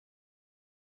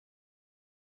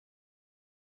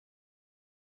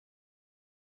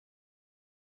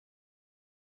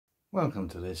Welcome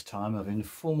to this time of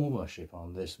informal worship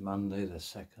on this Monday, the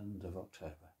 2nd of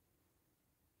October.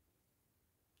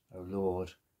 O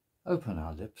Lord, open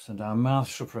our lips and our mouth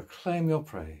shall proclaim your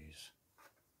praise.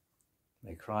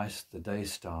 May Christ, the day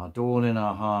star, dawn in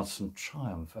our hearts and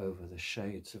triumph over the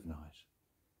shades of night.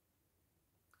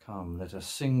 Come, let us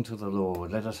sing to the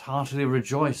Lord. Let us heartily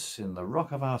rejoice in the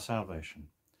rock of our salvation.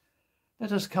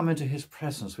 Let us come into his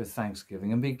presence with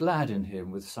thanksgiving and be glad in him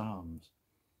with psalms.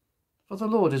 For the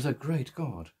Lord is a great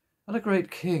God and a great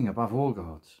King above all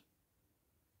gods.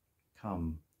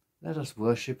 Come, let us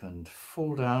worship and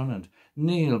fall down and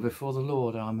kneel before the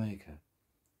Lord our Maker.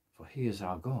 For he is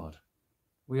our God.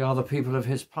 We are the people of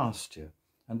his pasture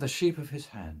and the sheep of his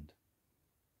hand.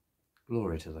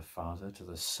 Glory to the Father, to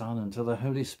the Son, and to the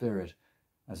Holy Spirit,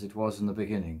 as it was in the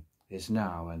beginning, is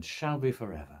now, and shall be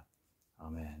forever.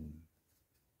 Amen.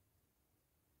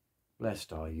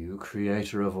 Blessed are you,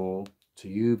 Creator of all. To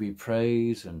you be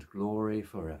praise and glory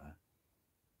forever.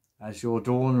 As your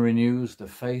dawn renews the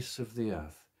face of the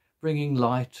earth, bringing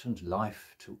light and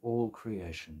life to all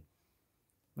creation,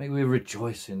 may we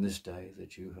rejoice in this day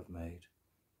that you have made.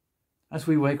 As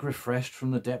we wake refreshed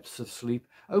from the depths of sleep,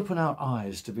 open our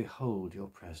eyes to behold your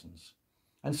presence,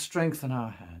 and strengthen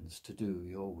our hands to do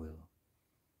your will,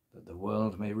 that the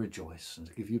world may rejoice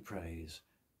and give you praise.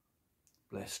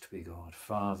 Blessed be God,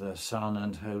 Father, Son,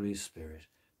 and Holy Spirit.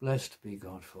 Blessed be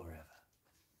God forever.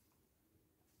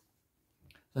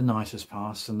 The night has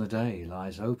passed and the day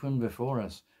lies open before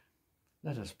us.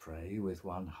 Let us pray with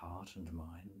one heart and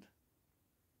mind.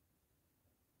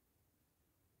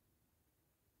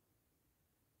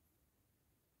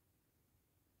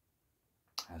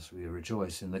 As we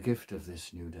rejoice in the gift of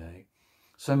this new day,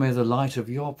 so may the light of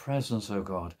your presence, O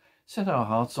God, set our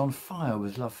hearts on fire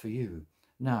with love for you,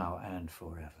 now and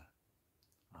forever.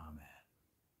 Amen.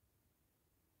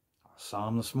 Our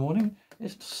psalm this morning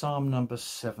is Psalm number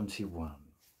 71.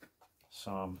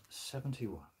 Psalm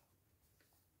 71.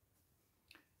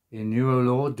 In you, O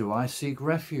Lord, do I seek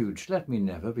refuge. Let me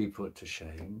never be put to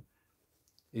shame.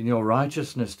 In your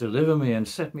righteousness deliver me and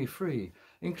set me free.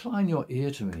 Incline your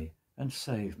ear to me and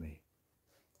save me.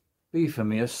 Be for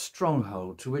me a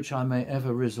stronghold to which I may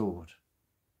ever resort.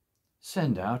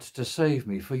 Send out to save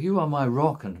me, for you are my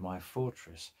rock and my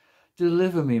fortress.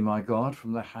 Deliver me, my God,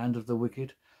 from the hand of the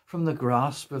wicked, from the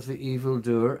grasp of the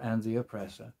evildoer and the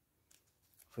oppressor.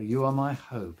 For you are my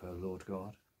hope, O Lord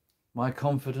God, my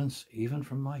confidence even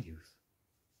from my youth.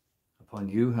 Upon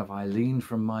you have I leaned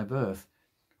from my birth.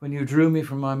 When you drew me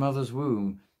from my mother's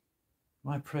womb,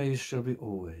 my praise shall be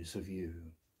always of you.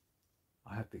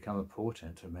 I have become a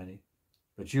portent to many,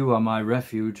 but you are my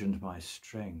refuge and my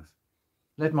strength.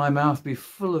 Let my mouth be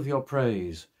full of your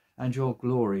praise and your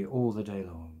glory all the day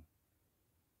long.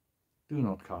 Do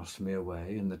not cast me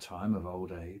away in the time of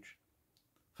old age.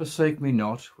 Forsake me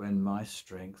not when my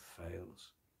strength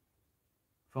fails.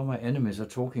 For my enemies are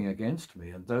talking against me,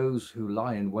 and those who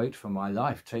lie in wait for my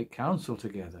life take counsel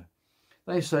together.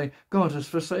 They say, God has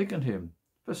forsaken him.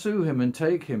 Pursue him and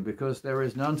take him, because there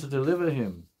is none to deliver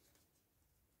him.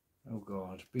 O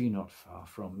God, be not far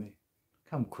from me.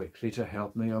 Come quickly to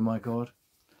help me, O my God.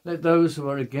 Let those who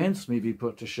are against me be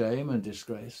put to shame and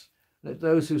disgrace. Let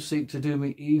those who seek to do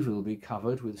me evil be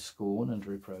covered with scorn and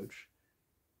reproach.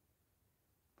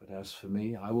 But as for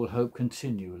me, I will hope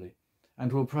continually,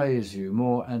 and will praise you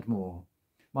more and more.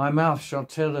 My mouth shall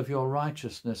tell of your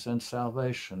righteousness and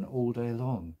salvation all day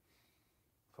long,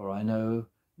 for I know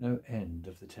no end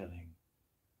of the telling.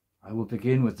 I will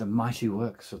begin with the mighty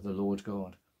works of the Lord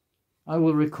God. I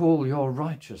will recall your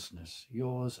righteousness,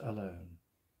 yours alone.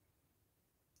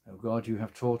 O God, you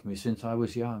have taught me since I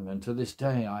was young, and to this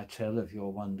day I tell of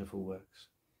your wonderful works.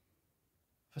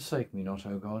 Forsake me not,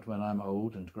 O God, when I am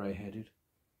old and grey-headed,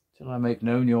 till I make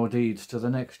known your deeds to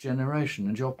the next generation,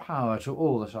 and your power to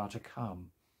all that are to come.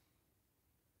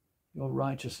 Your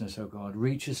righteousness, O God,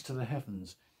 reaches to the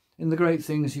heavens. In the great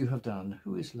things you have done,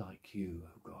 who is like you,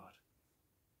 O God?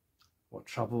 What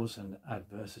troubles and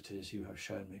adversities you have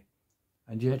shown me,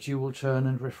 and yet you will turn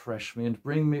and refresh me, and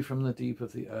bring me from the deep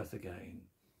of the earth again.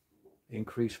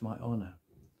 Increase my honour,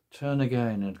 turn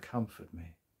again and comfort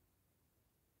me.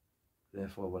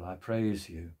 Therefore will I praise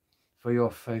you for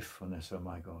your faithfulness, O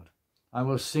my God. I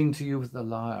will sing to you with the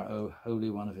lyre, O Holy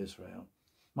One of Israel.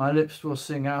 My lips will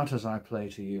sing out as I play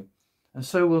to you, and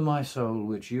so will my soul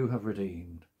which you have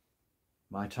redeemed.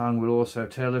 My tongue will also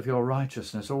tell of your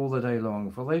righteousness all the day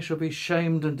long, for they shall be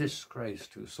shamed and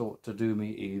disgraced who sought to do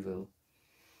me evil.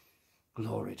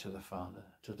 Glory to the Father,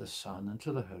 to the Son, and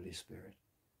to the Holy Spirit,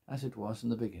 as it was in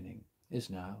the beginning, is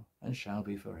now, and shall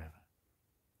be forever.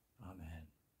 Amen.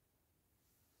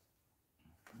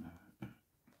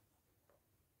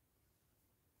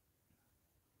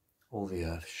 All the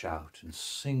earth shout and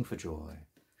sing for joy,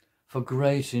 for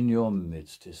great in your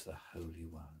midst is the Holy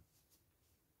One.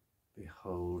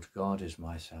 Behold, God is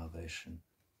my salvation.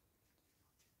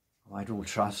 I will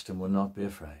trust and will not be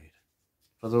afraid,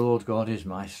 for the Lord God is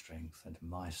my strength and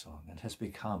my song, and has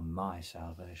become my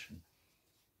salvation.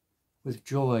 With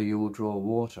joy you will draw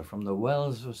water from the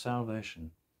wells of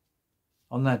salvation.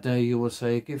 On that day you will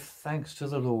say, give thanks to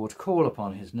the Lord, call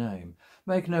upon his name,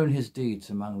 make known his deeds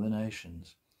among the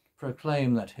nations,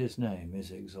 proclaim that his name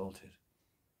is exalted.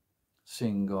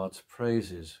 Sing God's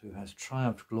praises, who has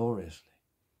triumphed gloriously.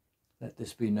 Let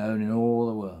this be known in all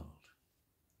the world.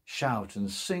 Shout and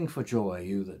sing for joy,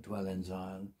 you that dwell in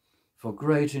Zion, for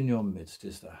great in your midst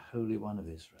is the Holy One of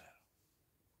Israel.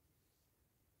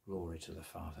 Glory to the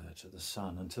Father, to the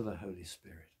Son, and to the Holy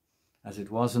Spirit, as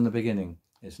it was in the beginning,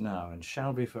 is now, and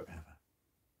shall be forever.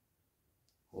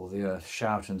 All the earth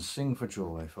shout and sing for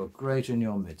joy, for great in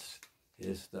your midst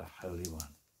is the Holy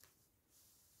One.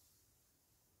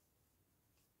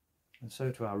 And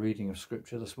so to our reading of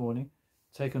Scripture this morning,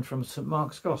 taken from St.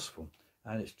 Mark's Gospel,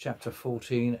 and it's chapter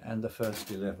 14 and the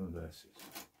first 11 verses.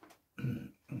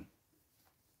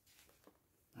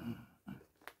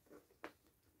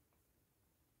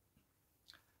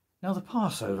 Now the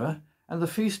Passover and the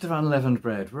Feast of Unleavened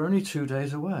Bread were only 2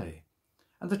 days away,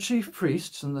 and the chief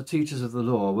priests and the teachers of the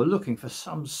law were looking for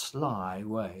some sly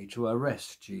way to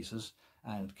arrest Jesus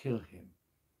and kill him.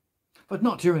 But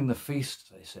not during the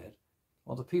feast, they said,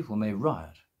 or the people may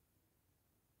riot.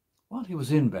 While he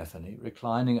was in Bethany,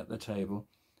 reclining at the table,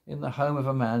 in the home of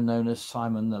a man known as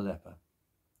Simon the leper,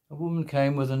 a woman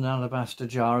came with an alabaster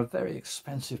jar of very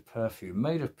expensive perfume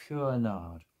made of pure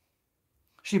nard.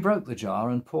 She broke the jar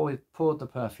and poured the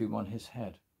perfume on his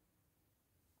head.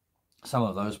 Some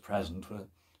of those present were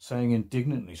saying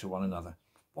indignantly to one another,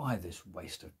 "Why this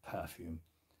waste of perfume?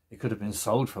 It could have been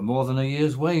sold for more than a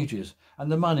year's wages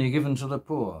and the money given to the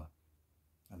poor."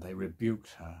 And they rebuked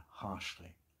her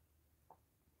harshly.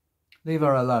 "Leave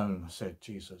her alone," said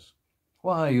Jesus.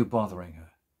 "Why are you bothering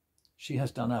her? She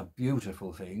has done a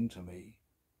beautiful thing to me.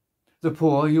 The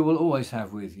poor you will always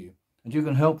have with you, and you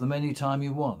can help them any time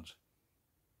you want.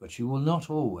 But you will not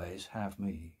always have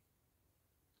me.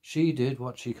 She did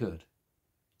what she could.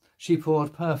 She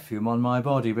poured perfume on my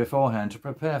body beforehand to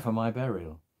prepare for my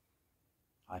burial.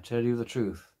 I tell you the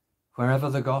truth, wherever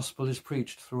the gospel is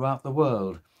preached throughout the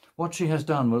world, what she has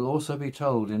done will also be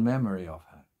told in memory of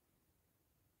her."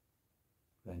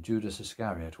 Then Judas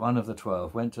Iscariot, one of the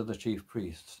 12, went to the chief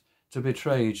priests to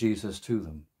betray Jesus to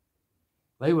them.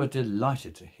 They were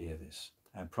delighted to hear this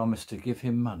and promised to give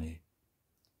him money.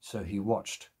 So he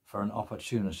watched for an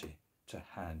opportunity to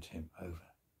hand him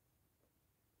over.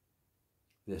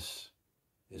 This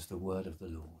is the word of the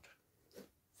Lord.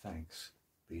 Thanks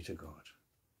be to God.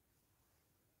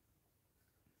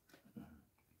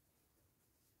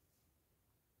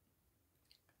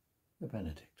 The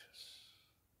Benedictus.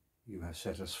 You have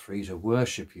set us free to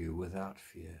worship you without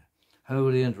fear,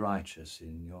 holy and righteous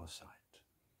in your sight.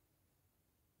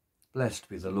 Blessed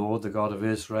be the Lord, the God of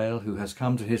Israel, who has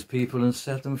come to his people and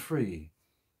set them free.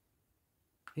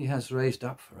 He has raised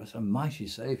up for us a mighty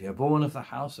Saviour, born of the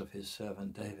house of his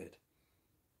servant David.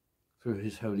 Through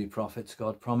his holy prophets,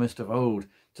 God promised of old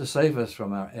to save us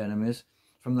from our enemies,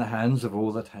 from the hands of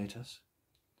all that hate us,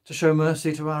 to show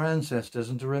mercy to our ancestors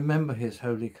and to remember his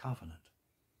holy covenant.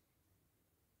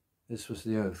 This was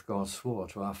the oath God swore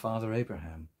to our father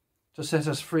Abraham, to set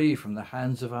us free from the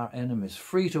hands of our enemies,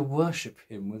 free to worship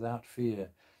him without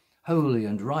fear, holy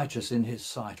and righteous in his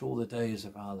sight all the days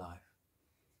of our life.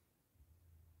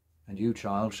 And you,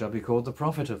 child, shall be called the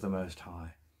prophet of the Most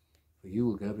High, for you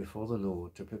will go before the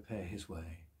Lord to prepare his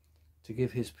way, to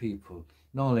give his people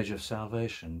knowledge of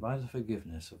salvation by the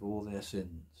forgiveness of all their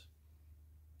sins.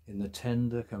 In the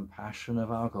tender compassion of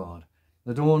our God,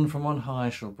 the dawn from on high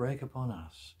shall break upon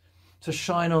us, to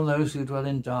shine on those who dwell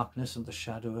in darkness and the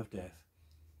shadow of death,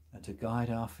 and to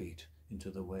guide our feet into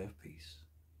the way of peace.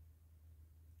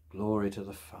 Glory to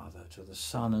the Father, to the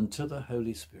Son, and to the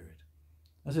Holy Spirit,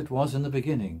 as it was in the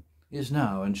beginning, is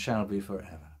now, and shall be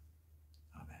forever.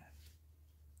 Amen.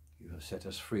 You have set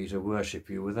us free to worship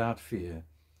you without fear,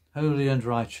 holy and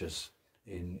righteous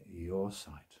in your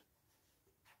sight.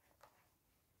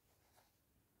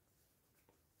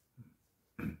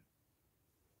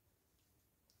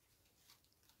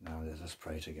 Now let us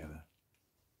pray together.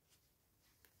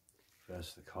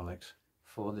 First, the collect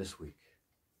for this week.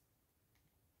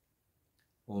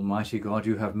 Almighty God,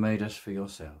 you have made us for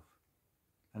yourself,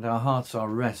 and our hearts are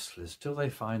restless till they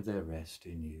find their rest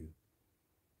in you.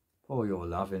 Pour your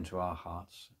love into our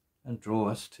hearts and draw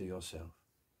us to yourself,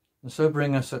 and so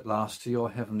bring us at last to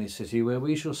your heavenly city, where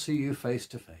we shall see you face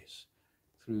to face.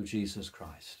 through Jesus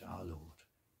Christ our Lord.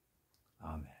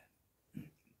 Amen.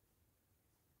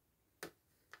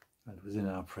 And within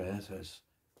our prayers, as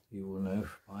you will know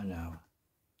by now,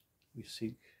 we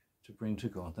seek to bring to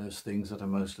God those things that are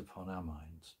most upon our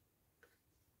minds.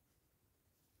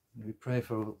 And we pray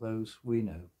for those we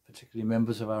know, particularly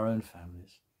members of our own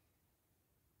families,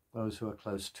 those who are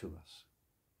close to us.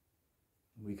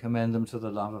 And we commend them to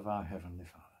the love of our Heavenly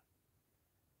Father.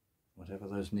 Whatever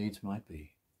those needs might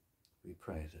be, we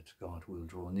pray that God will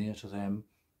draw near to them,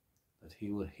 that he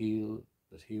will heal,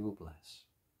 that he will bless.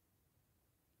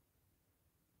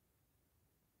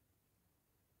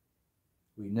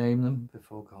 We name them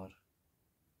before God.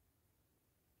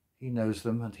 He knows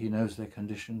them, and he knows their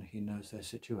condition, he knows their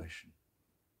situation.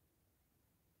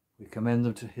 We commend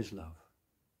them to his love,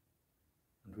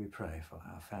 and we pray for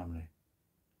our family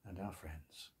and our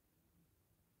friends.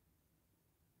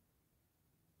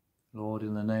 Lord,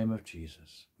 in the name of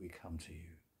Jesus, we come to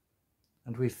you,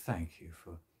 and we thank you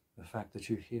for the fact that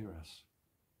you hear us.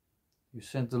 You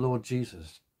sent the Lord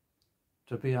Jesus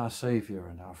to be our Saviour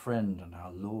and our friend and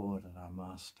our Lord and our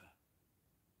Master,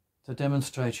 to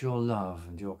demonstrate your love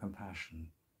and your compassion,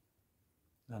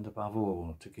 and above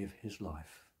all, to give his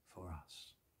life for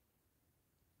us.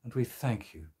 And we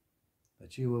thank you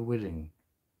that you were willing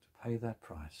to pay that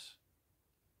price,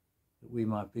 that we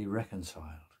might be reconciled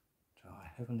to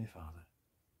our Heavenly Father,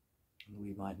 and that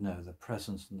we might know the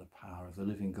presence and the power of the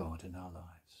living God in our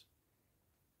lives.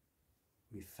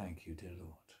 We thank you, dear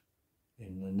Lord,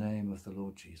 in the name of the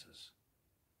Lord Jesus.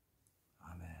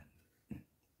 Amen.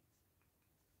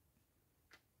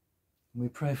 We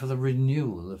pray for the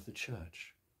renewal of the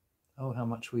church. Oh, how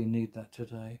much we need that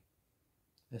today.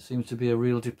 There seems to be a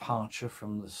real departure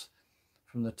from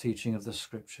the teaching of the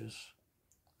Scriptures,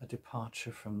 a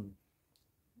departure from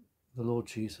the Lord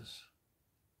Jesus,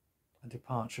 a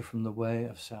departure from the way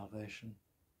of salvation.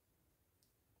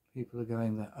 People are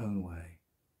going their own way,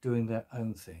 doing their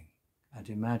own thing, and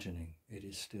imagining it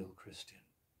is still Christian.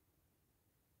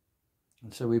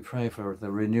 And so we pray for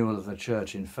the renewal of the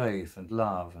church in faith and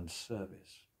love and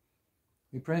service.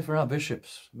 We pray for our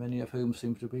bishops, many of whom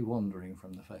seem to be wandering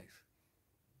from the faith.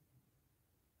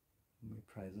 And we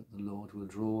pray that the Lord will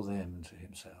draw them to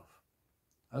himself,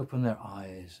 open their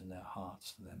eyes and their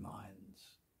hearts and their minds.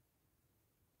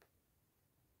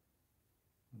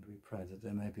 And we pray that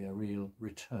there may be a real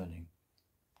returning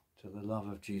to the love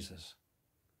of Jesus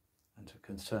and to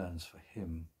concerns for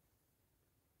him.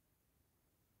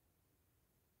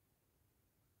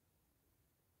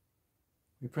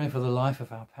 We pray for the life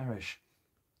of our parish.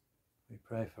 We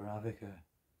pray for our vicar,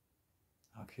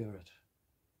 our curate,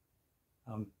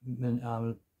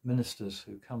 our ministers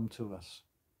who come to us,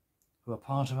 who are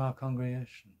part of our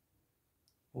congregation,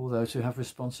 all those who have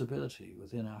responsibility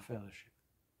within our fellowship.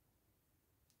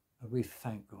 And we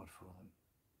thank God for them.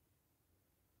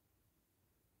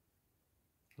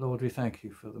 Lord, we thank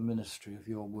you for the ministry of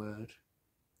your word.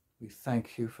 We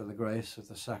thank you for the grace of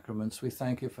the sacraments. We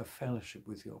thank you for fellowship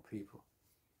with your people.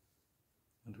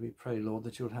 And we pray, Lord,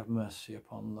 that you'll have mercy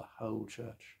upon the whole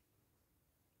church.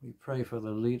 We pray for the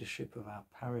leadership of our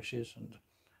parishes and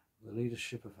the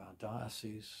leadership of our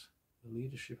diocese, the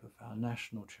leadership of our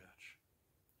national church.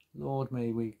 Lord,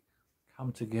 may we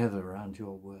come together around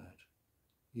your word.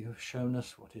 You have shown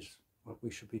us what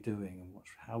we should be doing and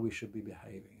how we should be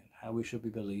behaving and how we should be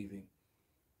believing.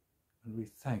 And we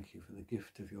thank you for the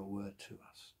gift of your word to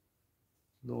us.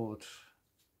 Lord,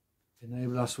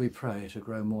 enable us, we pray, to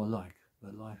grow more like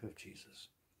the life of Jesus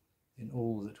in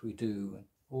all that we do and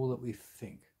all that we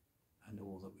think and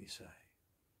all that we say.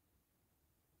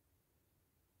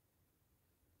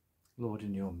 Lord,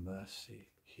 in your mercy,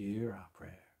 hear our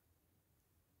prayer.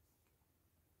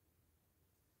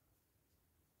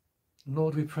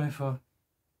 Lord, we pray for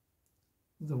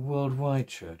the worldwide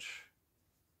church.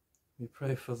 We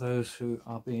pray for those who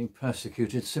are being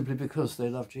persecuted simply because they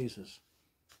love Jesus.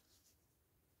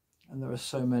 And there are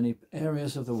so many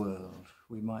areas of the world.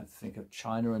 We might think of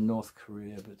China and North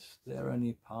Korea, but they're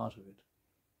only part of it.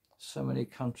 So many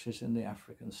countries in the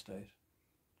African state.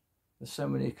 There's so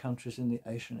many countries in the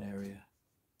Asian area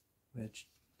where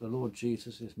the Lord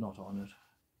Jesus is not honoured,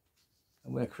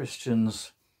 and where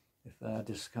Christians, if they are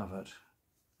discovered,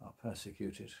 are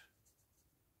persecuted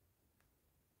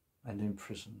and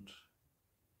imprisoned.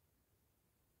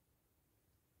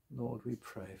 Lord, we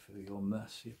pray for your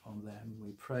mercy upon them.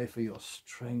 We pray for your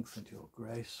strength and your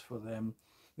grace for them.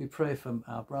 We pray for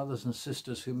our brothers and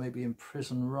sisters who may be in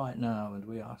prison right now, and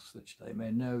we ask that they may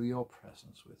know your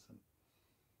presence with them.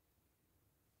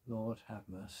 Lord, have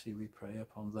mercy, we pray,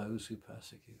 upon those who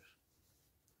persecute.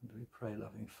 And we pray,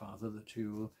 loving Father, that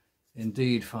you will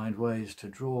indeed find ways to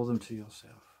draw them to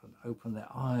yourself and open their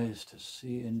eyes to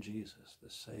see in Jesus, the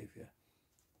Saviour,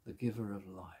 the giver of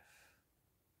life.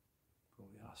 For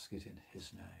we ask it in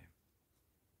his name.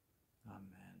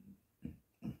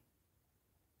 Amen.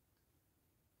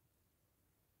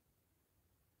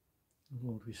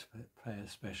 Lord, we pray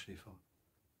especially for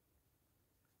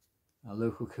our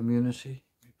local community.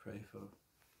 We pray for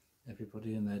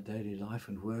everybody in their daily life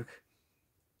and work.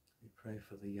 We pray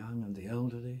for the young and the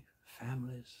elderly,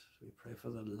 families. We pray for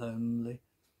the lonely.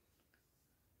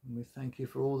 And we thank you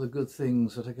for all the good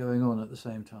things that are going on at the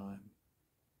same time.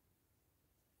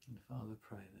 And Father,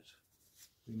 pray that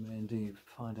we may indeed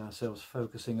find ourselves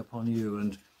focusing upon you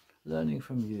and learning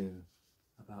from you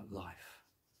about life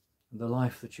and the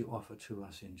life that you offer to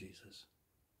us in Jesus.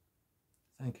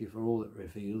 Thank you for all that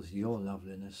reveals your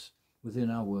loveliness within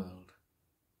our world.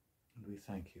 And we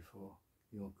thank you for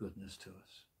your goodness to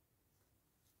us.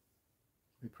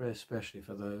 We pray especially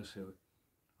for those who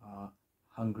are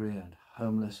hungry and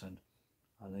homeless and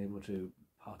unable to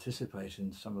participate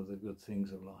in some of the good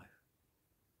things of life.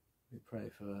 We pray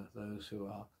for those who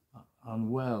are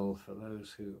unwell, for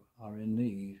those who are in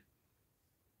need.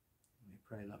 We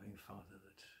pray, loving Father,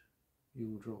 that you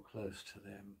will draw close to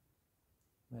them.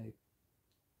 May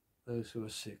those who are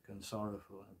sick and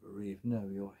sorrowful and bereaved know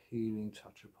your healing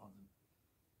touch upon them.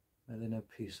 May they know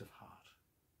peace of heart,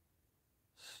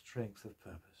 strength of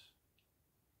purpose.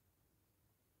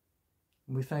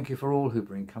 And we thank you for all who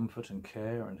bring comfort and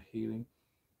care and healing.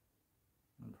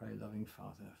 And pray, loving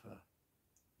Father, for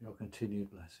your continued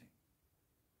blessing.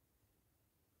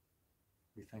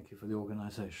 We thank you for the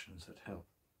organizations that help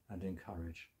and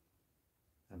encourage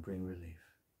and bring relief.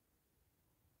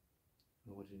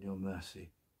 Lord, in your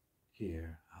mercy,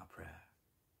 hear our prayer.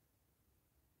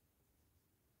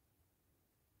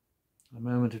 A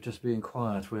moment of just being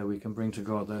quiet where we can bring to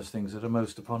God those things that are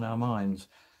most upon our minds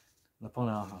and upon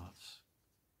our hearts,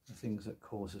 the things that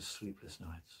cause us sleepless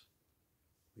nights.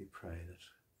 We pray that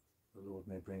the Lord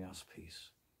may bring us peace.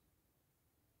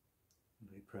 And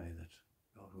we pray that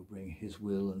God will bring his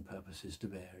will and purposes to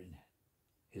bear in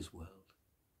his world.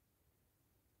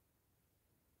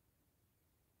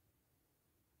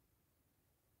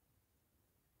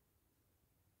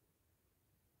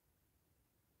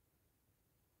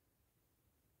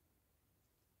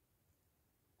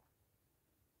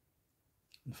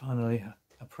 And finally,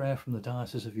 a prayer from the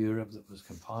Diocese of Europe that was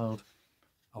compiled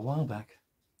a while back,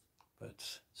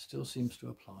 but still seems to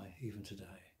apply even today,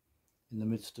 in the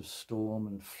midst of storm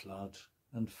and flood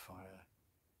and fire.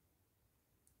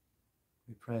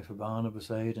 We pray for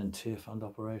Barnabas Aid and Tear Fund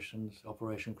operations,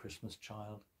 Operation Christmas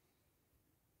Child.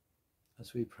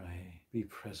 As we pray, be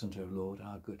present, O Lord,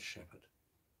 our Good Shepherd,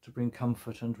 to bring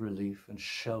comfort and relief and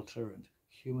shelter and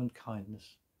human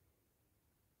kindness.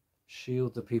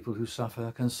 Shield the people who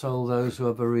suffer, console those who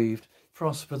are bereaved,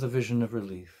 prosper the vision of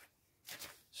relief,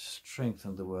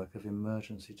 strengthen the work of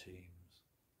emergency teams,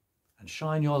 and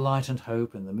shine your light and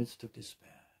hope in the midst of despair.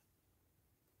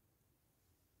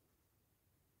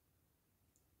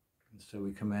 And so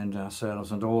we commend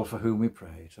ourselves and all for whom we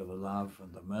pray to the love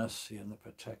and the mercy and the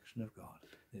protection of God,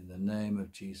 in the name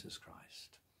of Jesus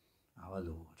Christ, our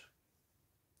Lord.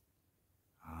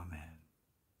 Amen.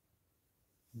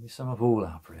 We sum up all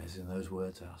our prayers in those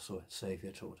words our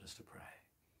Saviour taught us to pray.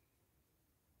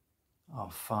 Our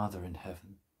Father in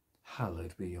heaven,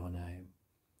 hallowed be your name.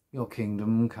 Your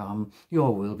kingdom come,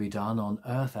 your will be done on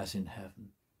earth as in heaven.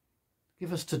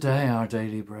 Give us today our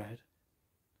daily bread.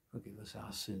 Forgive us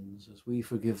our sins as we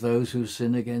forgive those who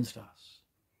sin against us.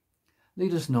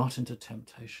 Lead us not into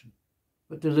temptation,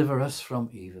 but deliver us from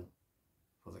evil.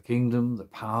 For the kingdom, the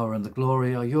power and the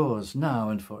glory are yours now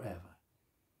and forever.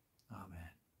 Amen.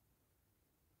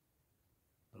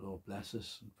 The Lord bless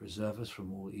us and preserve us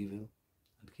from all evil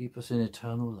and keep us in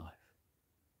eternal life.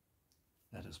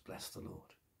 Let us bless the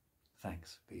Lord.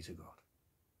 Thanks be to God.